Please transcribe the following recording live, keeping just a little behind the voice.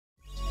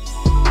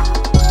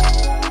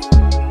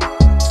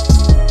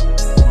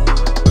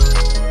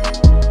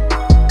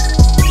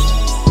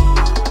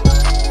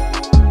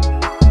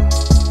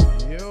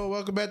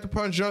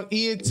Punch Drunk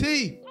ENT.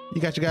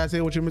 You got your guys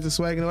here with your Mr.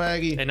 Swag and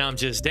Waggy. And I'm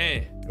just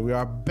Dan. And we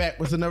are back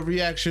with another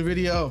reaction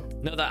video.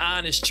 Another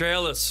honest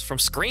trailers from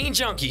Screen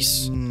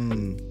Junkies.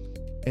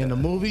 In the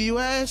movie, you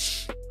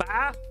ask?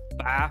 Five.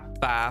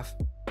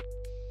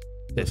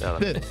 Fifth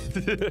Element.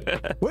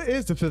 What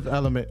is the fifth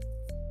element?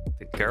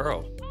 The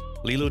girl.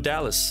 Lilo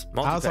Dallas.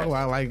 I was talking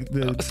about like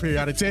the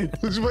periodic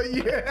tables, but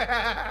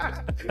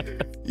yeah.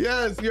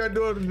 Yes, we are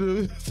doing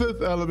the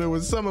fifth element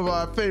with some of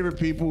our favorite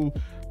people.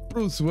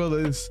 Bruce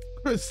Willis,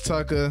 Chris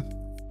Tucker.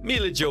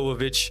 Mila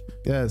Jovovich.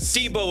 Yes.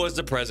 Debo was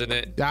the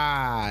president.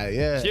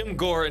 Yeah. Jim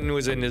Gordon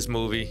was in this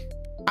movie.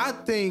 I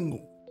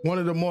think one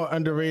of the more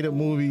underrated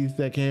movies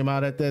that came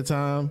out at that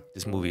time.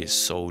 This movie is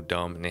so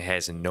dumb and it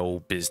has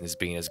no business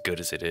being as good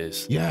as it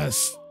is.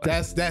 Yes,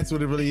 that's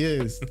what it really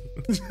is.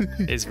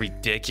 It's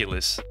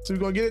ridiculous. So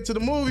we're gonna get into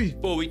the movie.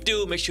 Before we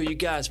do, make sure you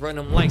guys run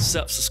them likes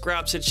up,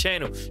 subscribe to the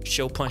channel,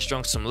 show Punch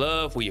Drunk some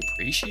love. We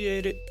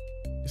appreciate it.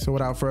 So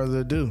without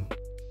further ado,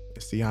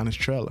 it's the honest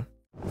trailer.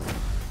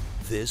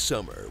 This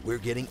summer, we're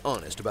getting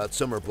honest about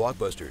summer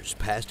blockbusters,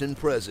 past and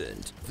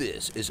present.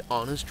 This is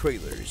Honest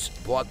Trailers,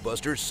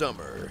 Blockbuster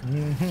Summer.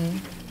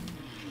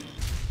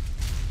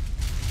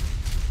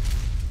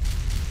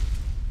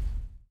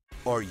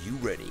 Are you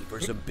ready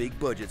for some big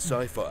budget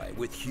sci-fi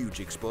with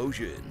huge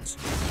explosions?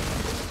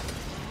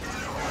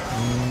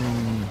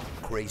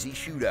 Crazy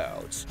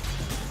shootouts.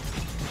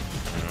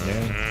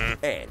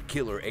 And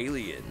killer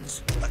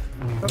aliens.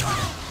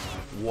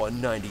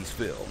 One 90s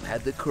film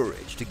had the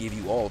courage to give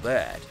you all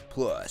that,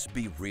 plus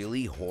be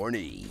really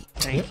horny.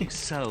 Thank you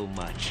so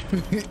much.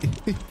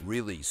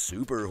 Really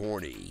super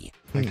horny.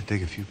 I'd like to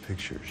take a few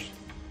pictures.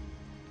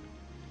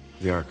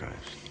 The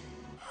archives.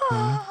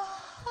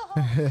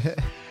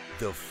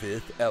 The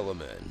Fifth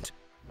Element.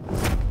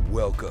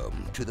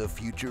 Welcome to the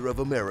future of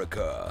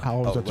America. I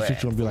always thought the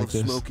future would be like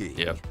this.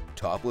 Smoking,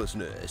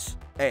 toplessness,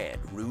 and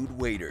rude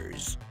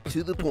waiters.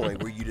 To the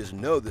point where you just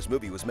know this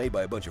movie was made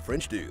by a bunch of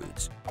French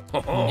dudes.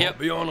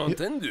 Bien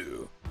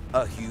entendu.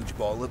 A huge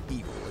ball of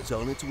evil is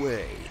on its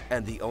way,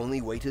 and the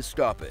only way to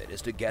stop it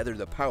is to gather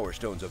the power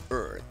stones of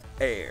Earth,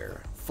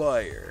 air,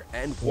 fire,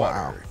 and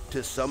water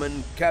to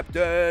summon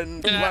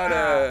Captain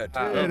Planet.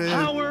 The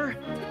power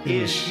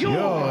is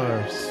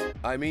yours.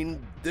 I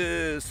mean,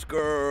 this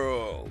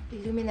girl.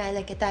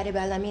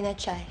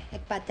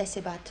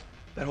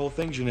 That whole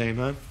thing's your name,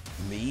 huh?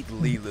 Meet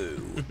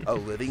Lilu, a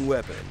living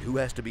weapon who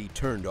has to be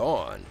turned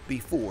on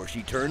before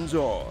she turns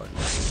on.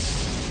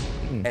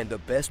 And the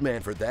best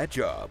man for that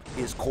job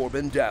is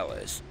Corbin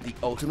Dallas, the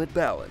ultimate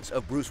balance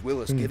of Bruce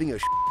Willis giving a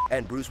shit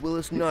and Bruce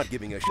Willis not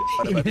giving a shit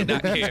about the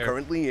movie he's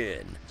currently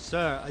in.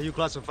 Sir, are you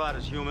classified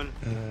as human?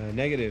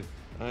 Negative.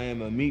 I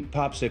am a meat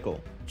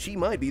popsicle. She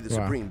might be the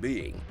supreme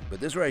being, but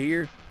this right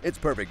here, it's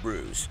perfect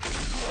Bruce.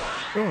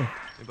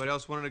 Anybody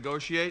else want to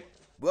negotiate?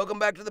 Welcome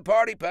back to the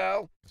party,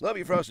 pal. Love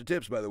your frosted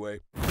tips, by the way.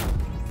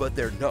 But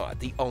they're not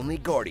the only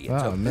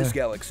guardians of this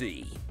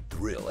galaxy.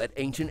 Thrill at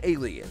ancient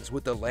aliens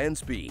with the land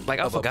speed. Like,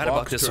 I forgot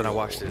about this when I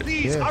watched it.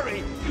 Please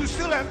hurry. You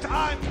still have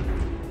time.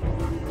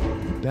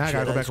 Now I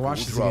gotta go back and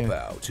watch this again.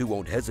 Dropouts who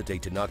won't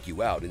hesitate to knock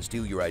you out and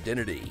steal your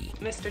identity.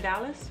 Mr.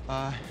 Dallas?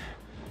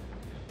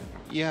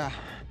 Yeah.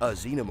 A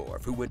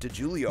xenomorph who went to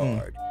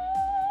Juilliard.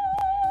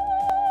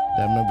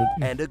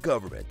 And a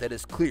government that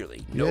is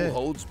clearly no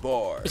holds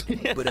barred.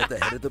 But at the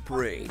head of the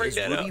parade is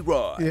Ruby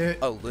Rod,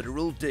 a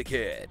literal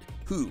dickhead,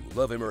 who,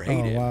 love him or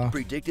hate him,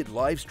 predicted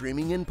live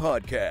streaming and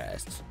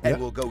podcasts,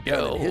 and will go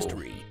down in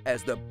history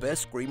as the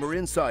best screamer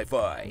in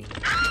sci-fi.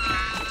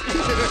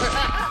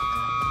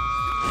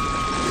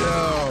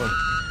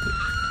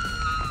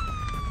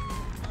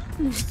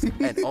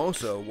 And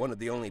also one of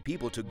the only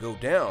people to go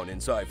down in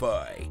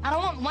sci-fi. I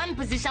don't want one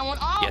position, I want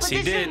all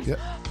positions. Yes, he did.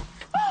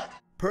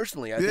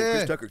 Personally, I think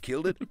Chris Tucker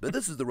killed it, but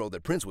this is the role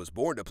that Prince was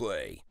born to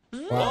play.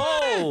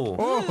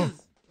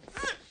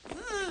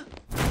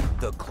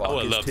 The clock I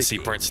would is love to see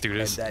ticking, Prince do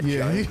this. and that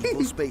giant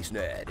evil space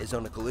net is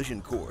on a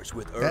collision course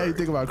with Earth, you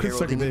think about Chris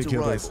Tucker heralding its did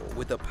kill this. arrival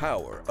with the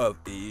power of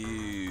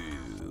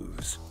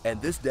ooze.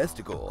 And this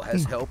desticle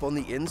has help on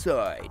the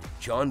inside.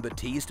 John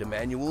Baptiste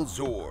Emmanuel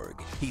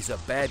Zorg. He's a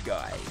bad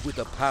guy with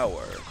the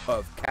power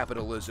of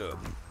capitalism.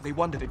 They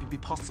wondered if it'd be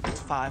possible to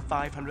fire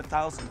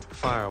 500,000.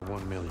 Fire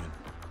 1 million.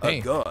 A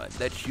gun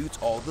that shoots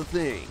all the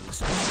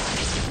things.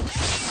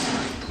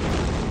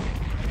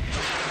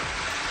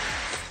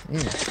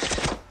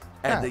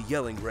 And the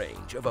yelling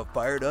range of a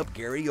fired-up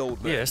Gary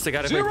Oldman. Yeah, that's the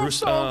guy that made Bruce,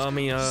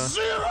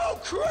 Zero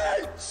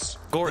crates!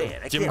 Gordon.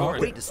 Man, I Jim can't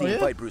Gordon. wait to see him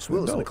fight Bruce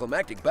Willis in a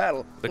climactic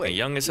battle. Looking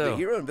young as did hell. The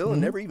hero and villain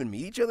never even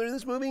meet each other in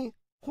this movie?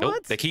 What?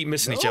 Nope, they keep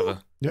missing each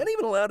other. Not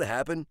even allowed to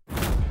happen.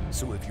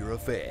 So if you're a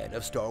fan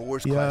of Star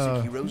Wars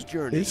classic hero's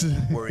journey,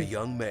 where a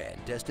young man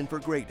destined for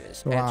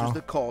greatness answers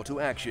the call to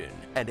action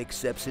and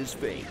accepts his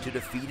fate to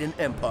defeat an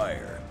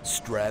empire,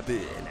 strap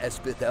in as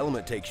Fifth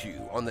Element takes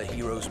you on the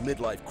hero's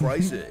midlife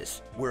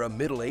crisis, where a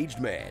middle-aged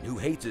man who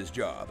hates his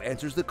job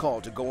answers the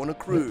call to go on a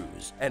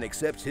cruise and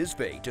accepts his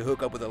fate to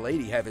hook up with a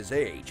lady half his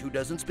age who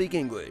doesn't speak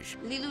English.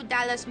 Lilu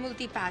Dallas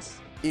Multipass.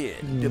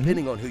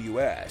 Depending on who you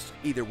ask,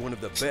 either one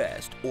of the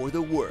best or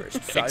the worst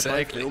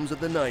sci-fi films of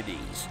the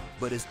 90s,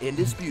 but is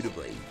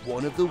indisputably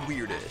one of the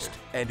weirdest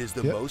and is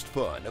the most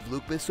fun of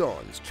Luc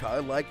Besson's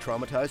childlike,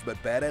 traumatized but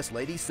badass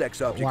lady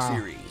sex object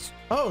series.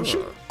 Oh,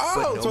 shoot.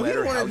 But no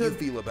matter how you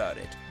feel about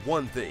it,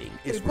 one thing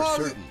is for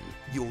certain,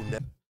 you'll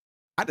never...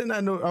 I did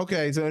not know.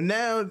 Okay, so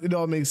now it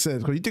all makes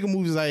sense. Because you think of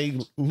movies like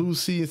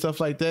Lucy and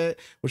stuff like that,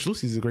 which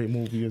Lucy's a great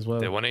movie as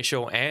well. The one they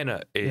show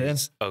Anna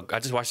is, I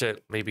just watched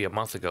it maybe a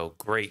month ago.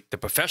 Great. The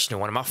Professional,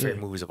 one of my favorite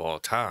movies of all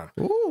time.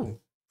 Ooh.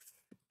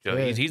 So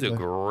he's a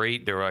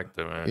great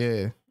director, man.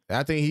 Yeah.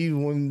 I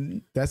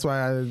think that's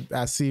why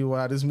I see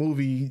why this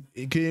movie,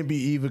 it couldn't be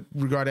even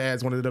regarded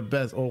as one of the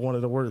best or one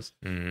of the worst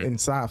in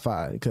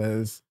sci-fi,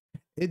 because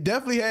it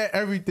definitely had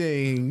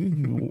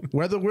everything.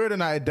 Whether weird or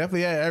not, it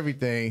definitely had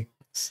everything.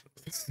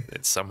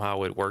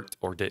 Somehow it worked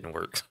or didn't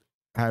work.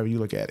 However you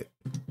look at it.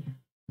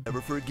 Never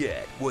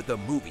forget what the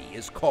movie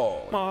is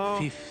called.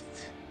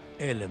 Fifth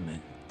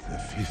Element. The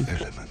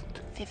Fifth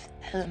Element. Fifth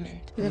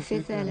element. The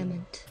fifth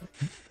element.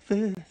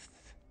 Fifth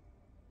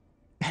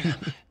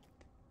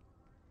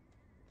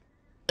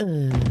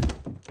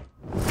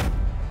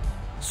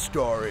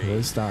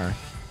Starring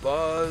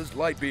Buzz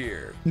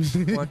Lightyear.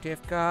 What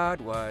if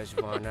God was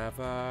one of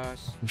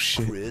us?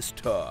 Chris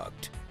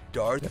Tucked.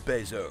 Darth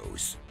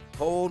Bezos.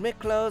 Hold me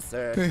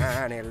closer,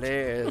 tiny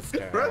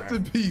Lister. Rest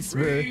in peace,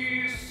 man.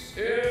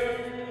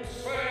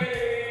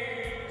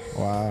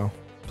 Wow.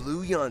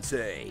 Blue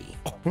Yonsei.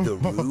 The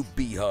Rube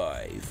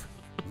Beehive.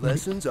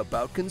 Lessons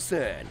about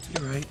consent.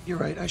 You're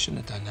right. I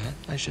shouldn't have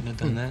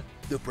done that.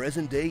 The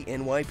present day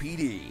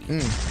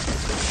NYPD.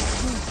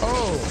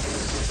 Oh.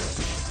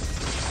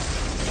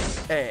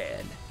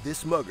 And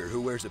this mugger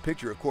who wears a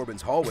picture of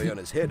Corbin's hallway on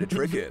his head to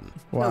trick him.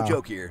 Wow. No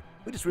joke here.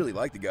 We just really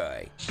like the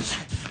guy.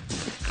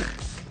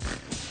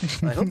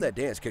 I hope that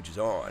dance catches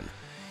on.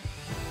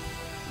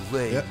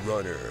 Blade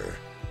Runner.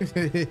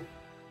 The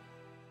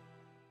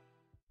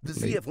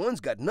ZF-1's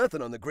got nothing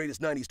on the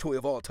greatest 90s toy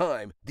of all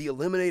time, the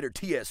Eliminator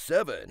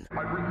TS-7. I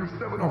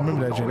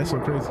remember that, Jay. That's so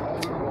crazy.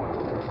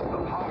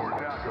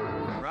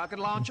 Rocket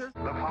launcher.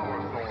 The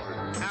power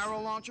sword.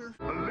 Arrow launcher.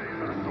 The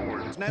laser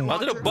sword. Why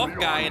did a buff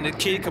guy in the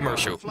kid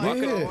commercial?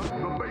 Yeah.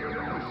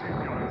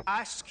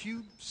 Ice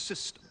Cube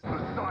system. The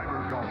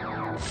cyber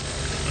gun.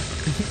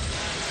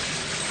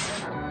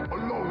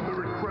 Alone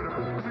they're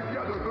incredible.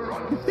 Together they're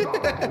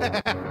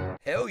unstoppable.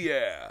 Hell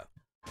yeah.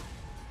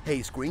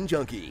 Hey, Screen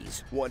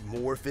Junkies, want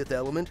more Fifth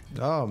Element?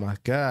 Oh my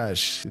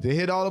gosh. They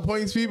hit all the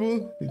points,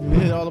 people? They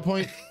hit all the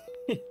points?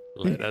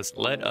 Let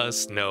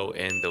us know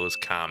in those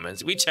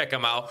comments. We check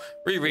them out,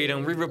 reread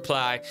them,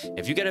 reply.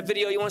 If you got a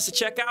video you want us to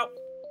check out,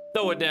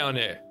 throw it down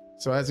there.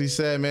 So as we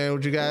said, man,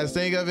 what you guys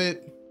think of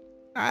it?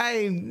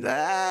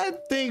 I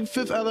think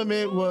Fifth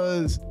Element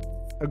was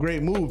a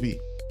great movie.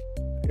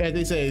 As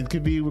they say, it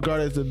could be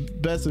regarded as the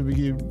best, or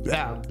be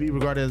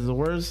regarded as the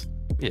worst.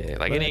 Yeah,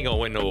 like it ain't gonna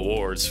win no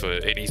awards for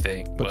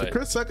anything. But the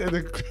Chris Sucker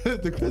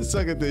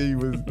thing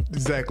was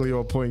exactly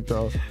on point,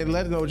 though. And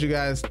let us know what you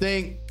guys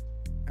think.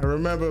 And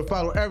remember,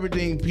 follow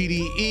everything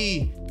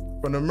P.D.E.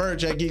 from the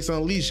merch at Geeks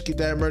Unleashed. Get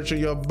that merch on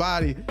your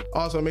body.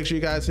 Also, make sure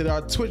you guys hit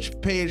our Twitch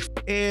page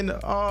and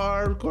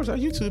of course, our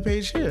YouTube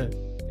page here.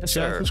 Yes,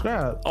 sir.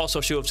 Subscribe.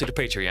 Also, show up to the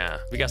Patreon.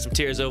 We got some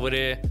tiers over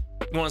there.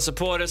 You want to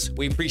support us?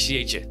 We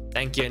appreciate you.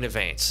 Thank you in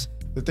advance.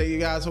 So thank you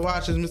guys for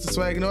watching. Mr.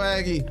 Swag No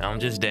Aggie. I'm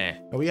just Dan.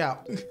 And we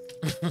out.